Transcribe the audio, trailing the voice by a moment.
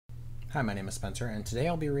Hi, my name is Spencer, and today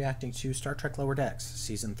I'll be reacting to Star Trek Lower Decks,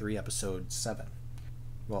 Season 3, Episode 7.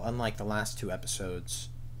 Well, unlike the last two episodes,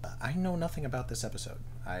 I know nothing about this episode.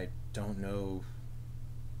 I don't know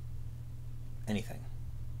anything.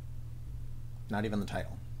 Not even the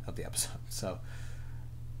title of the episode. So,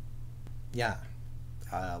 yeah.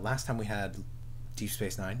 Last time we had Deep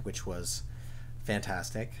Space Nine, which was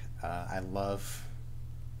fantastic. I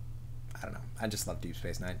don't know. I just love Deep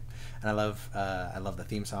Space Nine, and I love the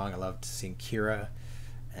theme song. I loved seeing Kira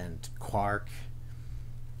and Quark.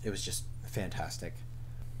 It was just fantastic.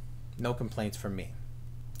 No complaints from me.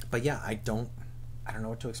 But yeah, I don't know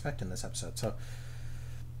what to expect in this episode. So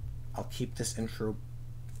I'll keep this intro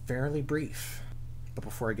fairly brief. But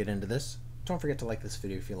before I get into this, don't forget to like this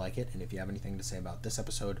video if you like it, and if you have anything to say about this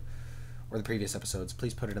episode or the previous episodes,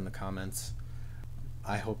 please put it in the comments.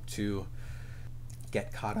 I hope to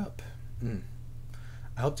get caught up.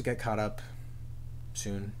 I hope to get caught up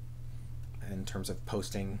soon in terms of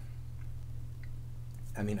posting.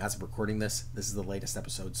 I mean, as of recording this is the latest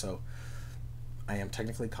episode, so I am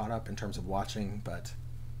technically caught up in terms of watching, but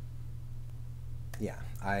yeah,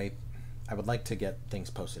 I would like to get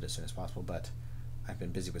things posted as soon as possible, but I've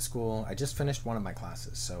been busy with school. I just finished one of my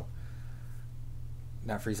classes, so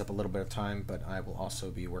that frees up a little bit of time, but I will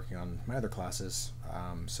also be working on my other classes,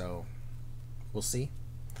 so we'll see.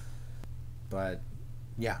 But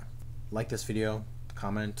yeah, like this video,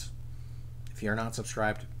 comment. If you're not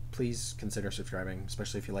subscribed, please consider subscribing,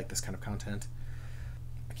 especially if you like this kind of content.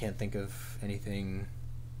 I can't think of anything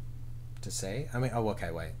to say. I mean, oh,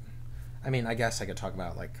 okay, wait. I mean, I guess I could talk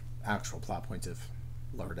about like actual plot points of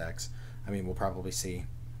Lower Decks. I mean, we'll probably see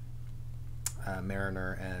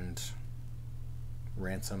Mariner and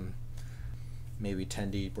Ransom, maybe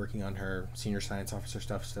Tendi working on her senior science officer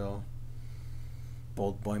stuff still.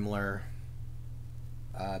 Bold Boimler.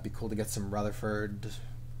 It'd be cool to get some Rutherford,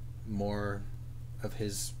 more of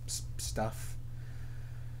his stuff.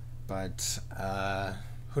 But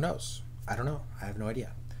who knows? I don't know. I have no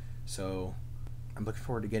idea. So I'm looking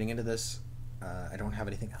forward to getting into this. I don't have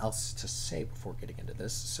anything else to say before getting into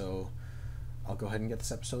this, so I'll go ahead and get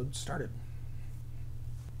this episode started.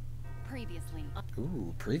 Previously.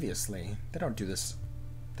 Ooh, previously. They don't do this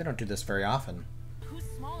very often. Who's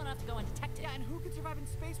small enough to go undetected? Yeah, and who can survive in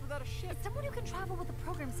space without a ship? It's someone who can travel with the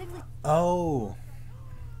program safely. Oh,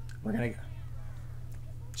 we're gonna.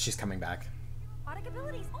 She's coming back. Robotic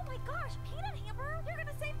abilities. Oh my gosh, Peanut Hamper, you're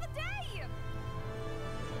gonna save the day.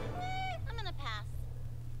 I'm gonna pass.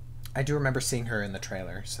 I do remember seeing her in the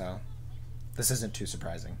trailer, so this isn't too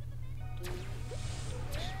surprising.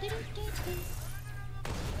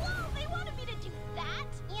 Whoa, they wanted me to do that?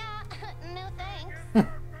 Yeah, no thanks.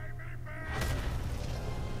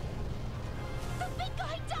 The big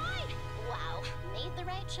guy died. Wow, made the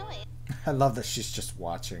right choice. I love that she's just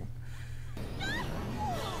watching. The Titan?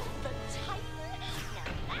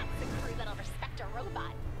 Now that's a crew that'll respect a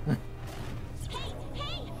robot.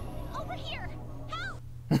 Hey, over here, help!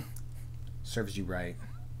 Serves you right.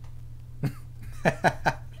 Be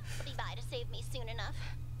by to save me soon enough.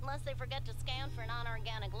 Unless they forget to scan for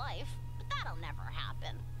non-organic life. But that'll never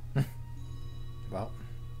happen. Well.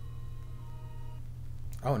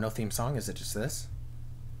 Oh, no theme song? Is it just this?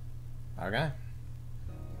 Okay.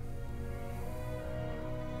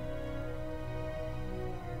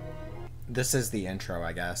 This is the intro,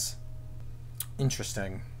 I guess.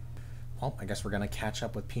 Interesting. Well, I guess we're gonna catch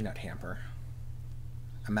up with Peanut Hamper.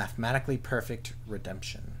 A mathematically perfect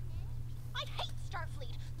redemption. I hate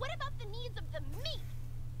Starfleet. What about the needs of the me?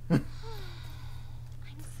 I'm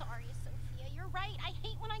sorry, Sophia. You're right. I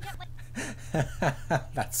hate when I get like...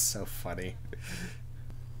 That's so funny.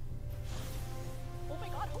 Oh my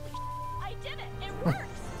god, holy I did it! It works!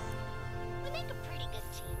 We make a pretty good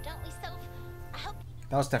team, don't we, Soph? I hope you know.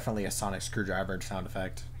 That was definitely a sonic screwdriver sound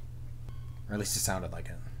effect. Or at least it sounded like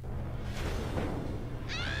it.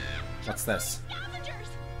 What's this? Scavengers!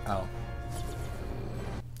 Oh.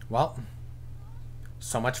 Well,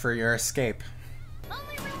 so much for your escape.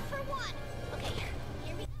 Only room for one. Okay,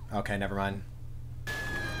 here we go. Okay, never mind.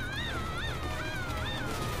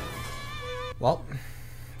 Well,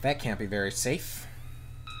 that can't be very safe.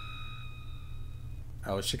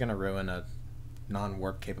 Oh, is she gonna ruin a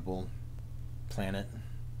non-warp capable planet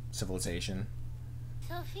civilization?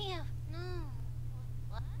 Sophia, no.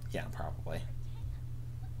 What? Yeah, probably.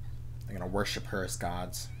 They're gonna worship her as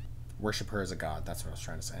gods. Worship her as a god, that's what I was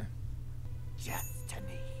trying to say.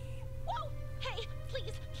 Destiny. Whoa! Hey,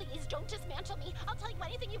 please don't dismantle me. I'll tell you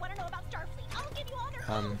anything you want to know about Starfleet. I'll give you all their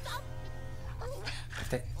codes. If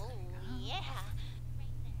they, Oh, yeah.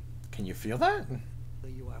 can you feel that?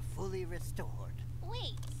 You are fully restored.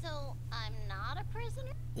 Wait, so I'm not a prisoner?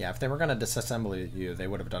 prisoner? Yeah, if they were gonna disassemble you, they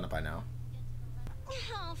would have done it by now.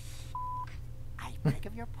 Oh, I beg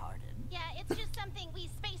of your pardon. yeah, it's just something we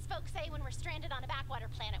space folks say when we're stranded on a backwater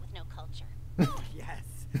planet with no culture. Yes.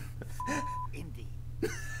 Indeed.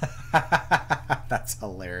 That's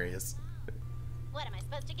hilarious. What, am I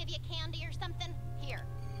supposed to give you candy or something? Here.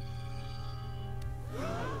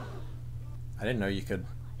 I didn't know you could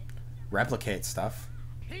replicate stuff.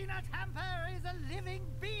 Peanut Hamper is a living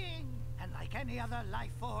being, and like any other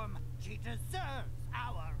life form, she deserves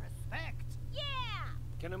our respect. Yeah!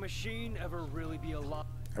 Can a machine ever really be alive?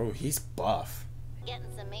 Oh, he's buff. Getting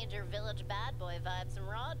some major village bad boy vibes from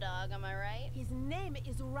Raw Dog, am I right? His name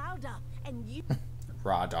is Rauda, and you...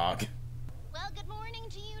 Raw dog. Well, good morning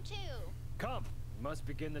to you too. Come, we must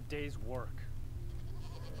begin the day's work.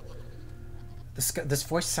 This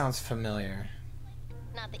voice sounds familiar.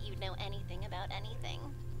 Not that you'd know anything about anything.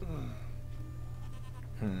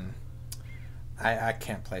 I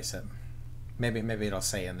can't place it. Maybe it'll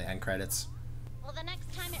say in the end credits. Well, the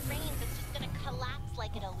next time it rains, it's just gonna collapse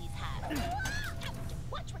like it always has. Ouch!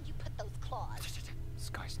 Watch where you put those claws.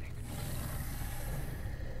 Sky Snake.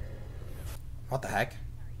 What the heck?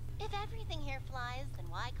 If everything here flies, then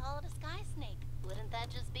why call it a sky snake? Wouldn't that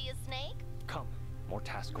just be a snake? Come, more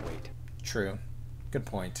tasks await. True. Good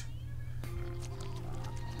point.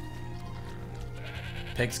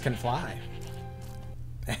 Pigs can fly.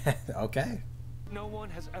 Okay. No one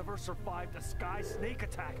has ever survived a Sky Snake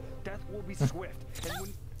attack. Death will be swift. And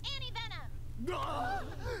when... Anti-venom!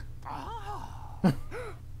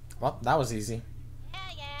 Well, that was easy. Yeah,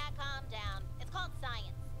 calm down. It's called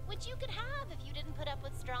science, which you could have if you didn't put up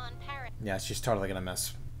with straw and parrot. Yeah, she's totally gonna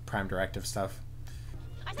mess Prime Directive stuff.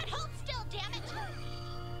 I said hold still, damn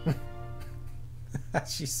it!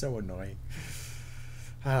 She's so annoying.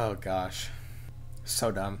 Oh gosh.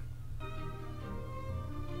 So dumb.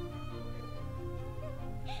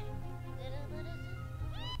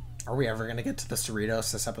 Are we ever gonna get to the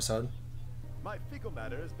Cerritos this episode? My fecal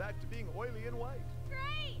matter is back to being oily and white.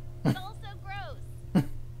 Great, but also gross.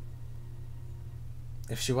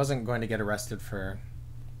 If she wasn't going to get arrested for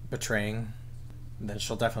betraying, then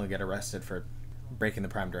she'll definitely get arrested for breaking the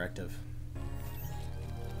Prime Directive.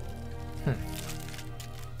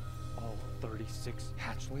 all 36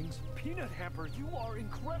 hatchlings? Peanut Hamper, you are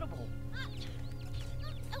incredible.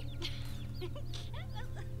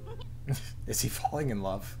 Is he falling in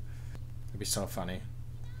love? It'd be so funny.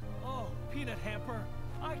 Oh, Peanut Hamper,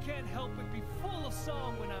 I can't help but be full of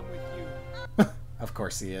song when I'm with you. Of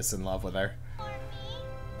course he is in love with her.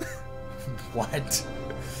 For me? What? You scared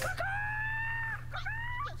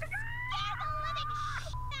the living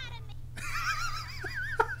shit out of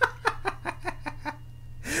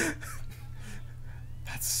me!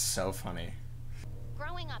 That's so funny.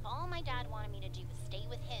 Growing up, all my dad wanted me to do was stay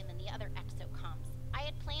with him and the other exocoms. I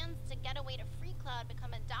had plans to get away to Free Cloud,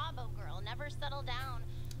 become a Dabo girl, never settle down.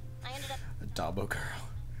 I ended up... A Dabo girl.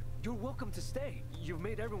 You're welcome to stay. You've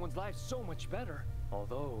made everyone's life so much better.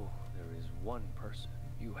 Although, there is one person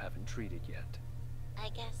you haven't treated yet. I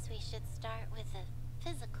guess we should start with a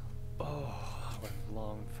physical. Oh, how I've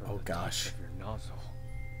longed for Oh, the gosh. touch of your nozzle.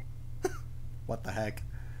 What the heck?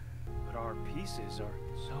 But our pieces are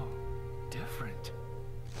so different.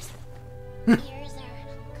 Ears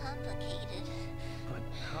are complicated. But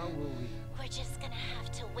how will we... We're just gonna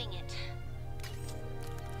have to wing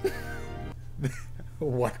it.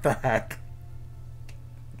 What the heck?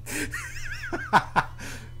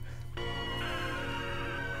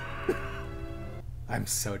 I'm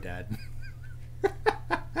so dead.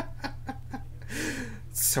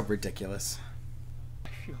 It's so ridiculous. I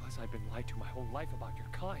feel as I've been lied to my whole life about your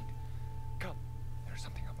kind. Come, there's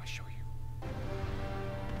something I must show you.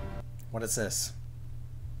 What is this?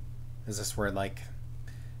 Is this where, like,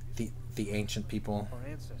 the ancient people? Our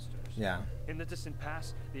ancestors. Yeah. In the distant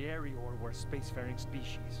past, the Arior were a spacefaring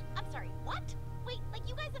species. I'm sorry, what? Wait, like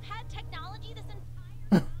you guys have had technology this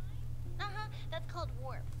entire time? Uh-huh, that's called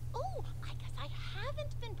warp. Oh, I guess I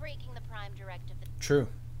haven't been breaking the Prime Directive. True.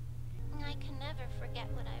 I can never forget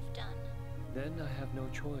what I've done. Then I have no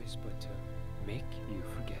choice but to make you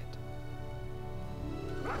forget.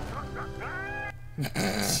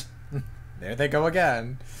 There they go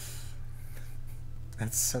again.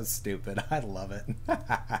 That's so stupid. I love it.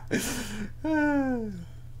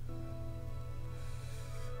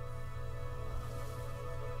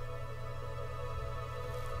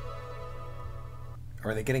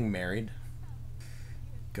 Are they getting married?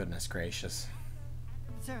 Goodness gracious.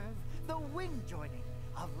 Observe the wing joining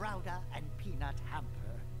of Rauda and Peanut Hamper.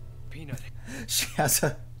 Peanut. She has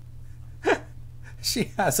a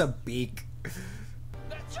she has a beak.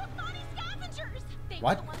 Truck body scavengers! They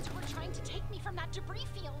What? were the ones who were trying to take me from that debris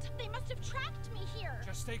field. They must have tracked me here.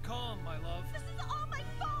 Just stay calm, my love. This is all my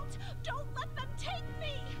fault! Don't let them take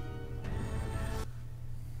me!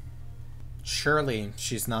 Surely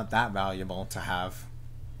she's not that valuable to have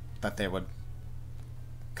that they would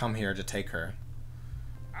come here to take her.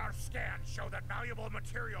 Our scans show that valuable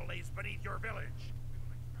material lays beneath your village.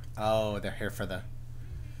 Oh, they're here for the...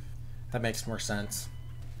 That makes more sense.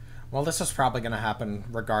 Well, this was probably going to happen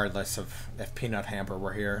regardless of if Peanut Hamper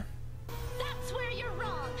were here. That's where you're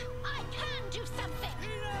wrong. I can do something.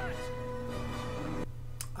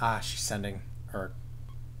 Ah, she's sending her...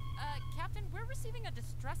 Captain, we're receiving a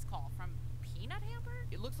distress call from Peanut Hamper?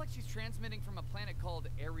 It looks like she's transmitting from a planet called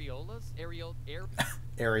Areolas.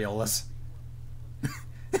 Areolas.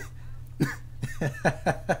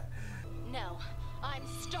 No, I'm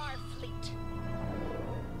Starfleet.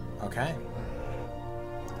 Okay.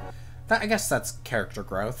 I guess that's character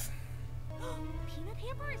growth. Peanut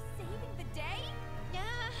Hamper is saving the day? Yeah,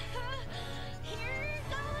 here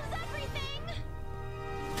goes everything.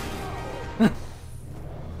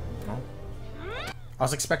 I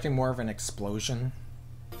was expecting more of an explosion.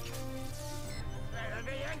 The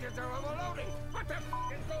engines are overloading. What the f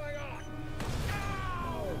is going on?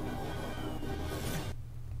 No!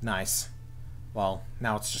 Nice. Well,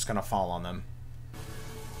 now it's just gonna fall on them.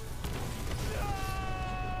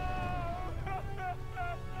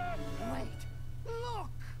 Wait, look!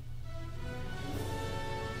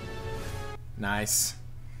 Nice.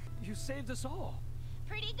 You saved us all.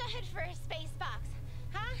 Pretty good for a space box,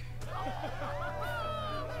 huh?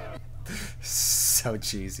 So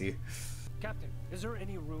cheesy. Captain, is there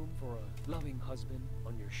any room for a loving husband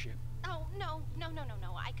on your ship? Oh, no.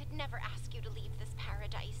 I could never ask you to leave this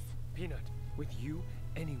paradise. Peanut, with you,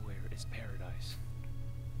 anywhere is paradise.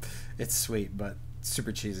 It's sweet, but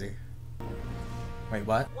super cheesy. Wait,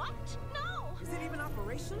 what? What? No! Is it even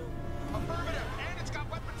operational? Affirmative, and it's got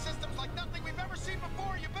weapon systems like nothing we've ever seen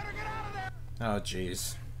before. You better get out of there. Oh,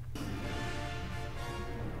 jeez.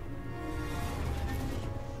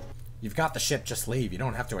 You've got the ship, just leave. You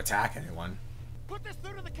don't have to attack anyone. Put this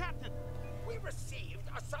through to the captain. We received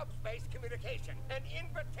a subspace communication, an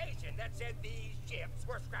invitation that said these ships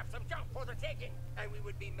were scraps of junk for the taking, and we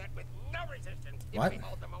would be met with no resistance if What? we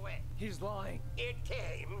hauled them away. He's lying. It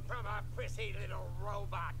came from a prissy little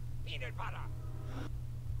robot, Peanut Butter.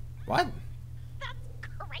 What? That's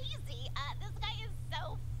crazy. This guy is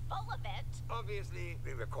so full of it. Obviously,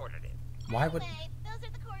 we recorded it. Why would... Anyway, those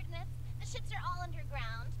are the coordinates. The ships are all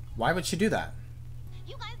underground. Why would she do that?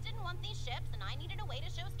 You guys didn't want these ships, and I needed a way to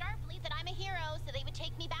show Starfleet that I'm a hero so they would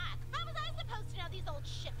take me back. How was I supposed to know these old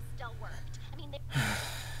ships still worked? I mean, they...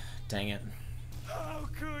 Dang it. How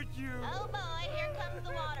could you? Oh boy, here comes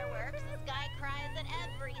the waterworks. This guy cries at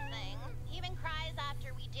everything. He even cries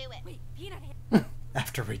after we do it. Wait, Peanut Hamper.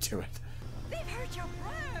 After we do it. They've heard your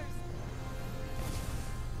prayers!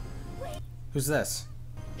 Wait, Who's this?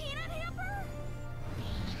 Peanut Hamper?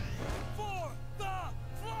 For the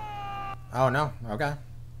flag! Oh, no. Okay.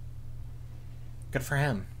 Good for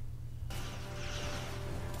him.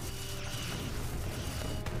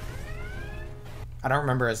 I don't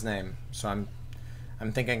remember his name, so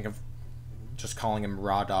I'm thinking of just calling him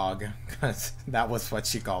Raw Dog, because that was what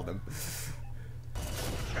she called him.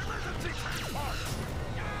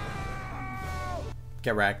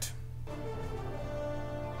 Get wrecked.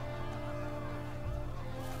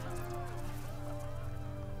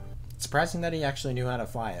 It's surprising that he actually knew how to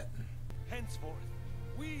fly it. Henceforth,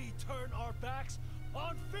 we turn our backs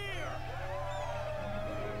on fear!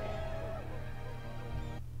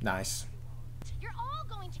 Nice. You're all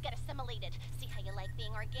going to get assimilated. See how you like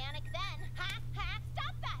being organic then? Ha! Ha!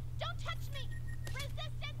 Stop that! Don't touch me!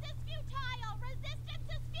 Resistance is futile! Resistance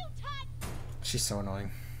is futile! She's so annoying.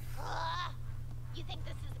 Ugh. You think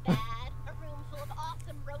this is bad? A room full of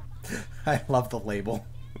awesome robots? I love the label.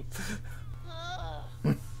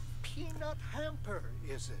 Ugh. Peanut Hamper,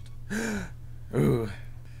 is it? Ooh.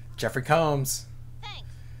 Jeffrey Combs.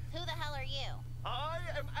 Thanks. Who the hell are you? I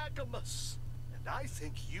am Agamus, and I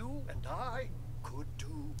think you and I could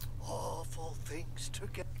do awful things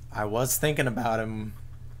together. I was thinking about him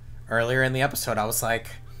earlier in the episode. I was like,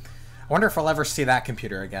 I wonder if I'll ever see that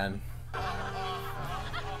computer again.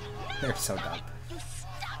 They're so dumb. You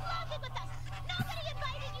stop laughing with us! Nobody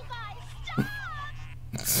invited you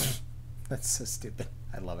guys! Stop! That's so stupid.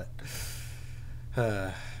 I love it.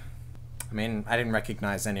 I mean, I didn't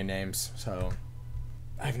recognize any names, so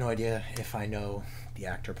I have no idea if I know the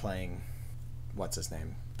actor playing, what's his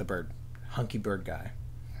name? The bird. Hunky bird guy.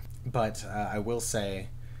 But I will say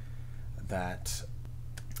that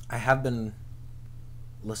I have been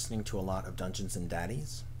listening to a lot of Dungeons and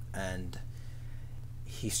Daddies, and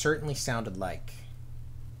he certainly sounded like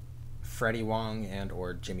Freddie Wong and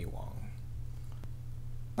or Jimmy Wong.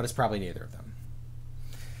 But it's probably neither of them.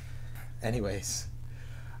 Anyways,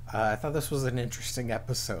 I thought this was an interesting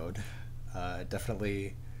episode.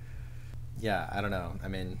 Definitely, yeah, I don't know. I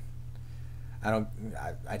mean,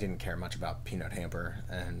 I didn't care much about Peanut Hamper,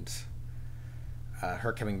 and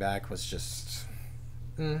her coming back was just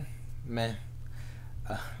meh.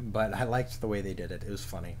 But I liked the way they did it. It was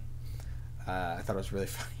funny. I thought it was really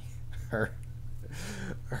funny.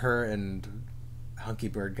 Her and Hunky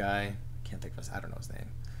Bird guy, can't think of I don't know his name.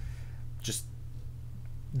 Just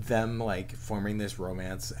them like forming this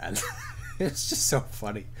romance, and it's just so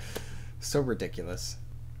funny, so ridiculous.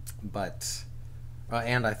 But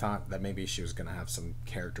and I thought that maybe she was gonna have some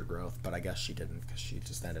character growth, but I guess she didn't, because she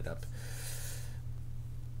just ended up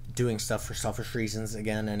doing stuff for selfish reasons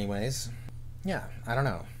again. Anyways, yeah, I don't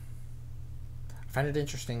know. I find it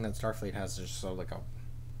interesting that Starfleet has just so like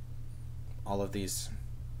all of these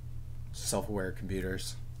self-aware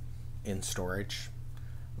computers in storage.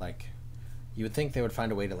 Like, you would think they would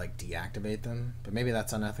find a way to like deactivate them, but maybe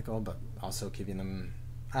that's unethical, but also keeping them,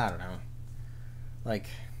 I don't know. Like,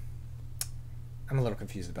 I'm a little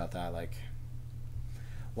confused about that. Like,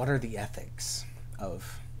 what are the ethics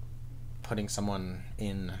of putting someone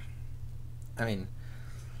in, I mean,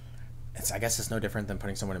 I guess it's no different than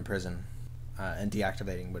putting someone in prison, and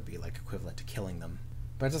deactivating would be like equivalent to killing them.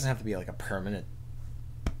 But it doesn't have to be like a permanent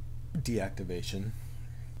deactivation.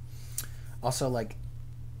 Also, like,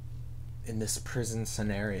 in this prison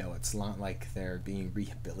scenario, it's not like they're being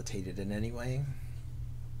rehabilitated in any way.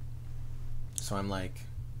 So I'm like,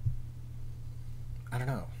 I don't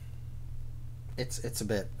know. It's a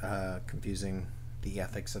bit confusing, the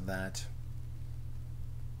ethics of that.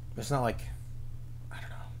 It's not like, I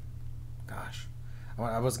don't know. Gosh.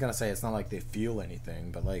 I was gonna say it's not like they feel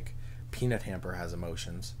anything, but like Peanut Hamper has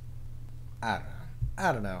emotions. I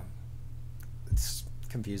don't know. It's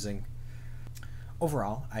confusing.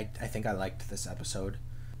 Overall, I think I liked this episode.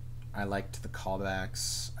 I liked the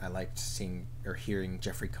callbacks. I liked seeing or hearing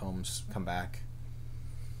Jeffrey Combs come back,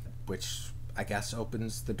 which I guess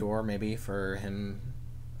opens the door maybe for him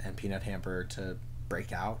and Peanut Hamper to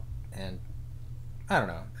break out, and I don't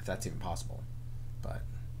know if that's even possible, but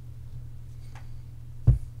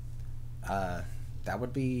that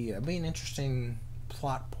would be an interesting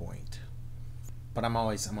plot point. But I'm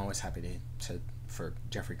always happy for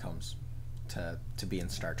Jeffrey Combs to be in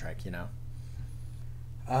Star Trek, you know.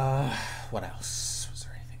 What else? Was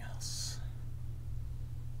there anything else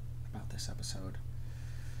about this episode?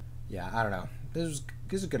 Yeah, I don't know. This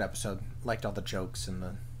was a good episode. Liked all the jokes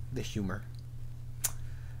and the humor.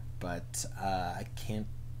 But I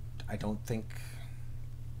don't think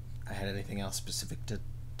I had anything else specific to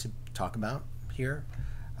talk about here.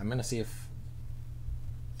 I'm gonna see if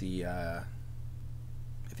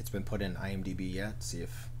it's been put in IMDb yet, see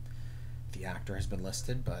if the actor has been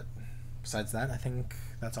listed, but besides that, I think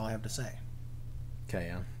that's all I have to say. Okay,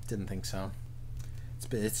 yeah, didn't think so.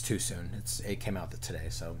 It's too soon. It came out today,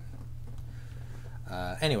 so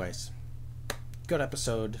anyways, good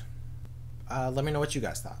episode. Let me know what you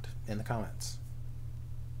guys thought in the comments.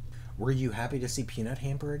 Were you happy to see Peanut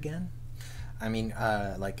Hamper again? I mean,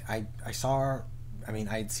 like, I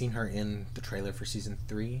had seen her in the trailer for season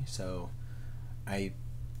 3, so I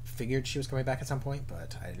figured she was coming back at some point,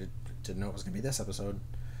 but I didn't know it was going to be this episode.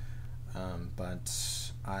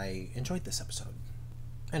 But I enjoyed this episode.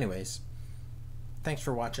 Anyways, thanks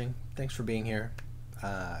for watching. Thanks for being here.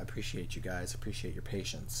 I appreciate you guys. Appreciate your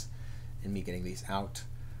patience in me getting these out.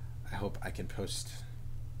 I hope I can post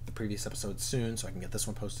the previous episode soon, so I can get this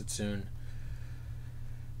one posted soon.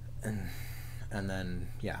 And then,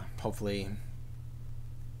 yeah, hopefully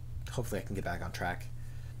I can get back on track.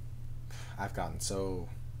 I've gotten so,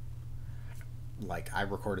 like, I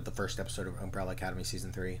recorded the first episode of Umbrella Academy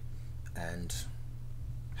Season 3 and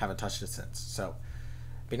haven't touched it since. So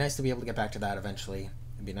it'd be nice to be able to get back to that eventually.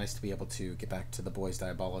 It'd be nice to be able to get back to The Boys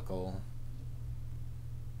Diabolical.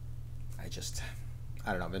 I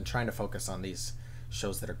don't know, I've been trying to focus on these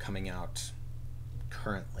shows that are coming out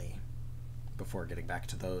currently before getting back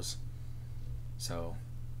to those. So,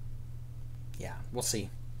 yeah, we'll see.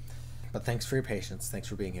 But thanks for your patience. Thanks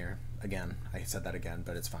for being here. Again, I said that again,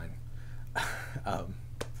 but it's fine.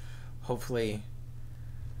 Hopefully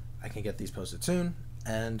I can get these posted soon,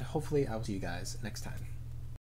 and hopefully I'll see you guys next time.